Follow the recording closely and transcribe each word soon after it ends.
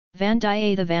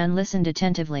Vandiyathevan listened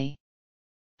attentively.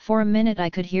 For a minute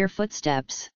I could hear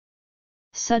footsteps.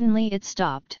 Suddenly it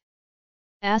stopped.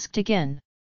 Asked again.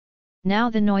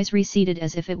 Now the noise receded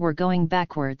as if it were going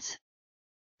backwards.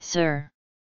 Sir!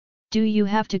 Do you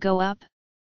have to go up?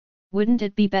 Wouldn't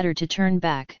it be better to turn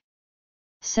back?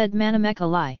 Said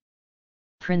Manamekalai.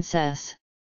 Princess!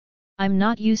 I'm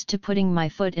not used to putting my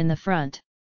foot in the front.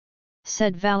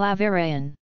 Said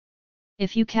Valavarayan.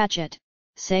 If you catch it,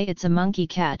 say it's a monkey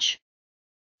catch.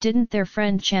 Didn't their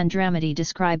friend Chandramati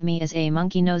describe me as a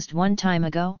monkey-nosed one time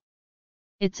ago?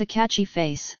 It's a catchy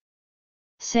face.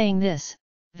 Saying this,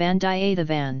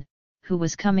 Vandiyathevan, who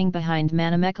was coming behind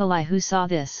Manamekalai who saw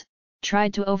this,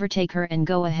 tried to overtake her and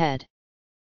go ahead.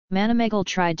 Manamegal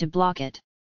tried to block it.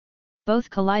 Both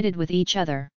collided with each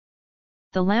other.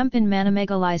 The lamp in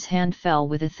Manamegalai's hand fell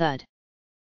with a thud.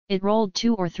 It rolled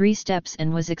 2 or 3 steps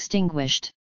and was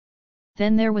extinguished.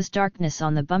 Then there was darkness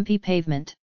on the bumpy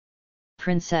pavement.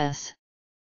 Princess!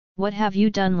 What have you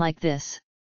done like this?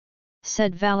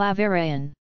 Said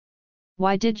Valavarayan.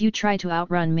 Why did you try to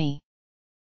outrun me?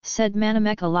 Said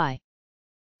Manamekalai.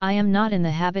 I am not in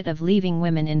the habit of leaving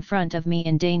women in front of me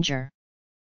in danger.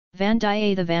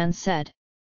 Vandiyathevan said.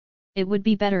 It would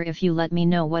be better if you let me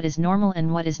know what is normal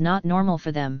and what is not normal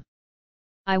for them.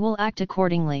 I will act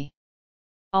accordingly.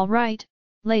 All right,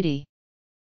 lady.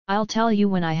 I'll tell you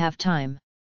when I have time.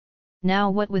 Now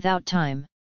what without time?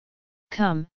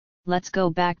 Come, let's go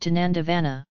back to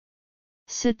Nandavana.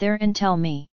 Sit there and tell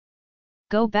me.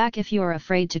 Go back if you are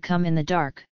afraid to come in the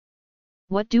dark.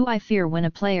 What do I fear when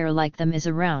a player like them is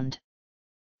around?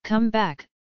 Come back,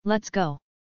 let's go.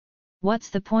 What's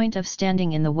the point of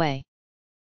standing in the way?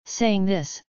 Saying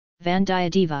this,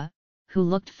 Vandiyadeva, who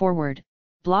looked forward,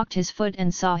 blocked his foot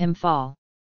and saw him fall.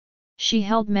 She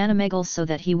held Manamegal so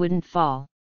that he wouldn't fall.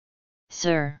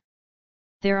 Sir!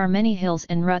 There are many hills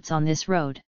and ruts on this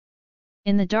road.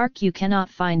 In the dark you cannot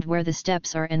find where the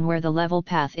steps are and where the level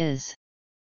path is.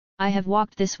 I have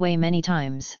walked this way many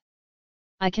times.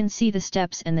 I can see the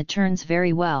steps and the turns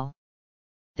very well.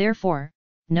 Therefore,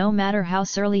 no matter how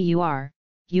surly you are,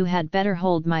 you had better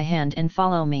hold my hand and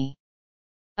follow me.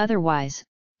 Otherwise,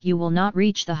 you will not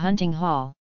reach the hunting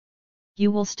hall. You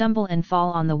will stumble and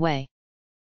fall on the way.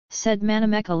 Said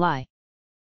Manamekalai.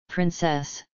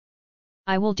 Princess!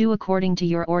 I will do according to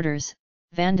your orders,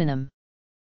 Vandanam.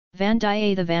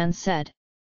 Vandiyathevan said.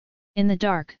 In the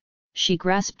dark, she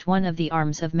grasped one of the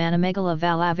arms of Manamegala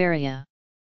Valavarya.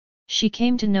 She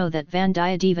came to know that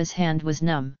Vandiyadeva's hand was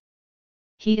numb.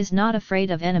 He is not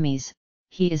afraid of enemies,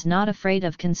 he is not afraid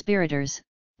of conspirators,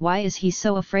 why is he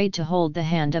so afraid to hold the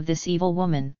hand of this evil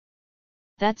woman?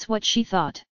 That's what she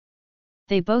thought.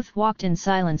 They both walked in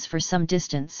silence for some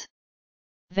distance.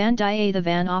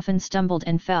 Vandiyathevan often stumbled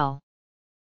and fell.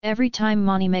 Every time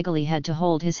Manamegali had to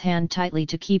hold his hand tightly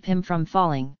to keep him from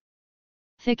falling.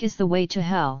 Thick is the way to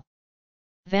hell.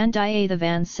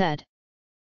 Vandiyathevan said.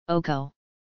 Oko!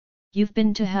 You've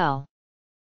been to hell?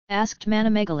 Asked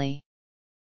Manamegali.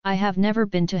 I have never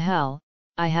been to hell,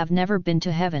 I have never been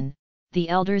to heaven, the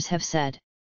elders have said.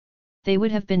 They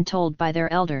would have been told by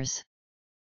their elders.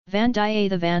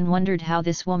 Vandiyathevan wondered how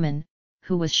this woman,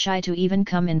 who was shy to even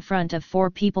come in front of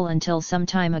 4 people until some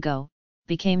time ago,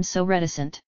 became so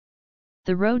reticent.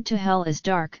 The road to hell is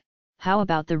dark, how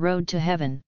about the road to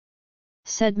heaven?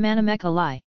 Said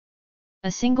Manamekalai.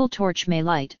 A single torch may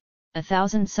light,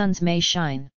 1,000 suns may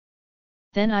shine.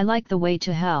 Then I like the way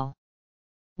to hell.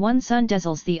 One sun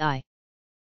dazzles the eye.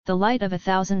 The light of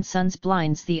 1,000 suns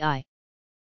blinds the eye.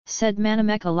 Said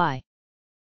Manamekalai.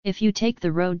 If you take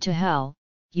the road to hell,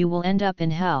 you will end up in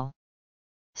hell.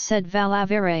 Said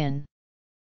Valavarayan.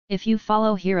 If you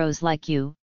follow heroes like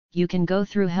you can go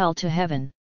through hell to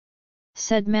heaven.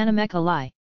 Said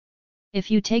Manamekalai. If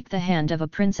you take the hand of a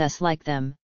princess like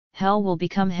them, hell will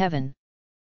become heaven.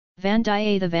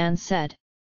 Vandiyathevan said.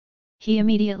 He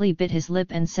immediately bit his lip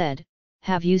and said,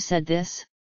 have you said this?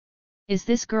 Is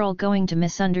this girl going to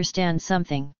misunderstand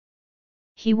something?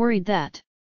 He worried that.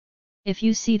 If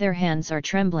you see their hands are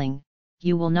trembling,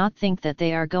 you will not think that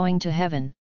they are going to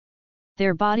heaven.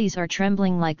 Their bodies are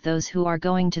trembling like those who are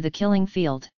going to the killing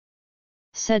field.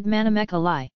 Said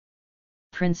Manamekalai.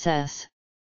 Princess!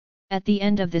 At the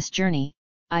end of this journey,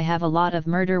 I have a lot of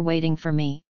murder waiting for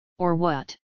me, or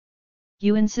what?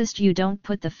 You insist you don't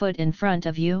put the foot in front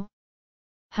of you?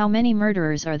 How many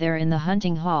murderers are there in the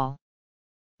hunting hall?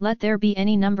 Let there be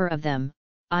any number of them,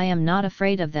 I am not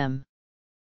afraid of them.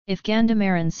 If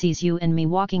Gandhamaran sees you and me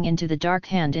walking into the dark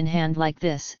hand in hand like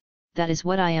this, that is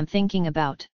what I am thinking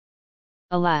about.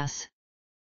 Alas!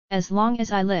 As long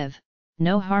as I live,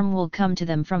 no harm will come to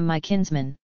them from my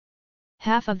kinsmen.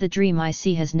 Half of the dream I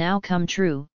see has now come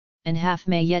true, and half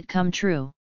may yet come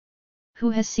true. Who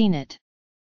has seen it?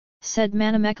 Said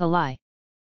Manamekalai.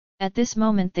 At this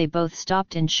moment they both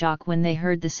stopped in shock when they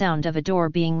heard the sound of a door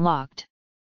being locked.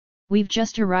 We've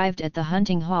just arrived at the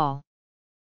hunting hall,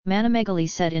 Manamekalai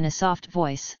said in a soft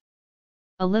voice.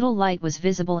 A little light was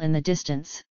visible in the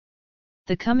distance.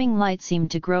 The coming light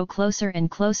seemed to grow closer and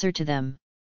closer to them.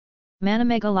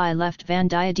 Manamekalai left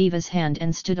Vandiyadeva's hand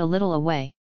and stood a little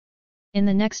away. In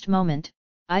the next moment,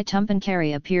 I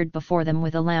Tumpankari appeared before them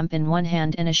with a lamp in one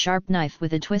hand and a sharp knife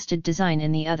with a twisted design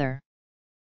in the other.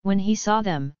 When he saw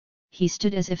them, he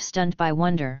stood as if stunned by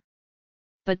wonder.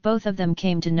 But both of them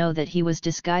came to know that he was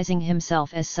disguising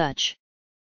himself as such.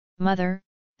 Mother,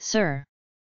 sir!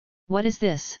 What is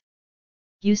this?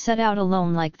 You set out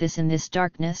alone like this in this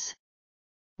darkness?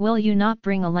 Will you not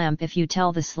bring a lamp if you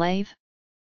tell the slave?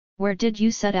 Where did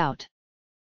you set out?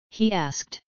 He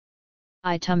asked.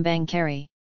 I Tumpankari.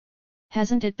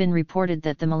 Hasn't it been reported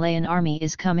that the Malayan army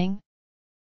is coming?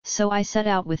 So I set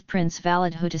out with Prince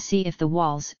Validhu to see if the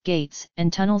walls, gates,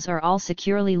 and tunnels are all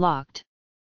securely locked.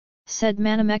 Said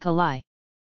Manamekalai.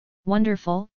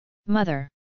 Wonderful, mother.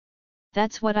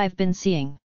 That's what I've been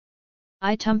seeing.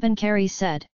 I Tumpankari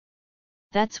said.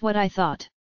 That's what I thought.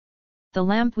 The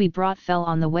lamp we brought fell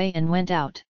on the way and went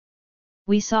out.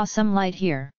 We saw some light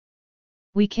here.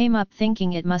 We came up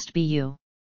thinking it must be you.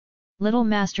 Little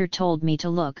master told me to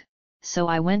look, so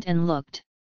I went and looked.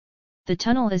 The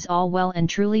tunnel is all well and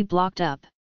truly blocked up.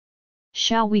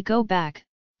 Shall we go back,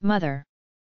 mother?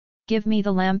 Give me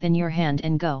the lamp in your hand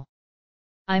and go.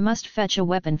 I must fetch a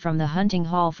weapon from the hunting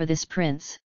hall for this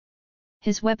prince.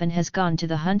 His weapon has gone to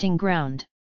the hunting ground.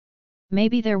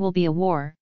 Maybe there will be a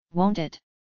war, won't it?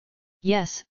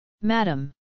 Yes,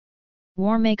 madam.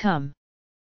 War may come.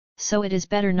 So it is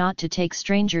better not to take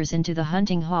strangers into the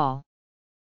hunting hall.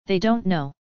 They don't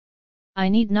know. I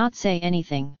need not say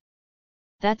anything.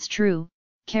 That's true,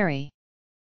 Carrie.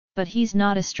 But he's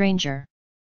not a stranger.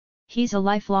 He's a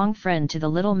lifelong friend to the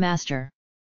little master.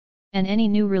 And any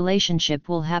new relationship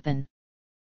will happen.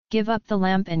 Give up the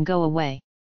lamp and go away.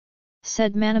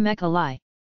 Said Manamekalai.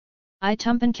 I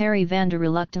Tumpankari Vanda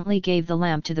reluctantly gave the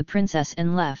lamp to the princess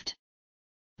and left.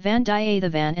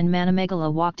 Vandiyathevan and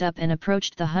Manamekalai walked up and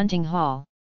approached the hunting hall.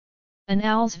 An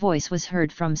owl's voice was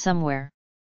heard from somewhere.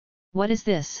 What is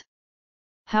this?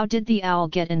 How did the owl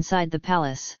get inside the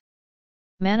palace?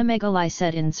 Manamekalai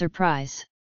said in surprise.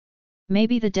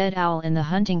 Maybe the dead owl in the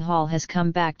hunting hall has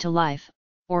come back to life,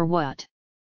 or what?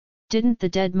 Didn't the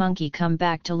dead monkey come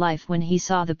back to life when he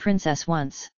saw the princess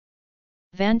once?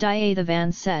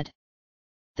 Vandiyathevan said.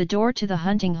 The door to the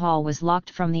hunting hall was locked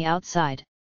from the outside.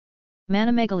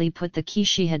 Manamekalai put the key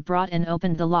she had brought and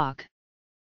opened the lock.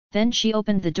 Then she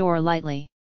opened the door lightly.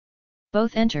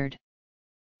 Both entered.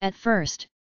 At first,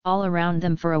 all around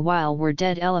them for a while were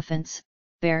dead elephants,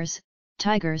 bears,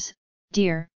 tigers,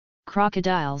 deer,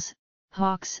 crocodiles,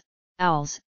 hawks,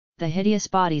 owls, the hideous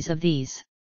bodies of these.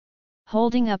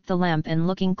 Holding up the lamp and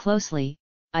looking closely,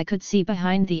 I could see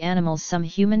behind the animals some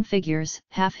human figures,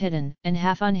 half hidden and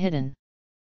half unhidden.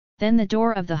 Then the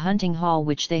door of the hunting hall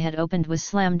which they had opened was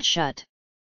slammed shut.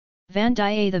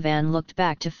 Vandiyathevan looked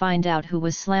back to find out who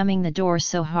was slamming the door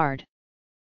so hard.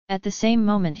 At the same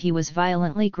moment he was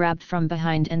violently grabbed from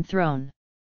behind and thrown.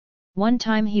 One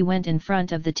time he went in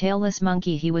front of the tailless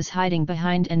monkey he was hiding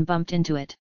behind and bumped into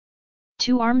it.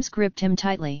 Two arms gripped him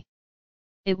tightly.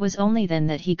 It was only then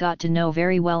that he got to know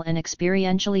very well and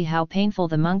experientially how painful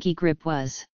the monkey grip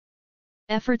was.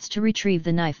 Efforts to retrieve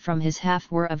the knife from his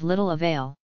half were of little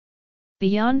avail.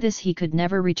 Beyond this he could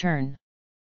never return.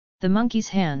 The monkey's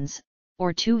hands,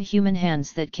 or two human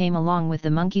hands that came along with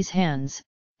the monkey's hands,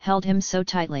 held him so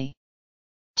tightly.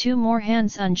 Two more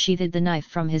hands unsheathed the knife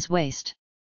from his waist.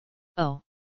 Oh!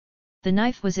 The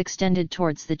knife was extended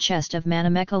towards the chest of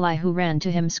Manamekalai, who ran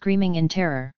to him screaming in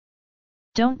terror.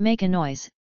 Don't make a noise,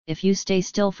 if you stay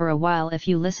still for a while. If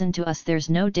you listen to us there's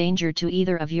no danger to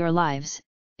either of your lives,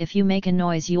 if you make a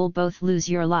noise you'll both lose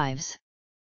your lives.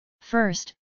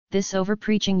 First, this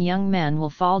over-preaching young man will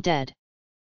fall dead.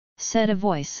 Said a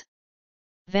voice.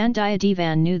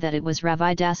 Vandiyadevan knew that it was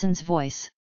Ravidasan's voice.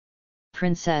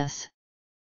 Princess!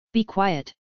 Be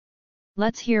quiet.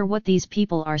 Let's hear what these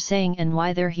people are saying and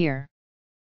why they're here.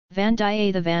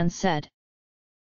 Vandiyathevan said.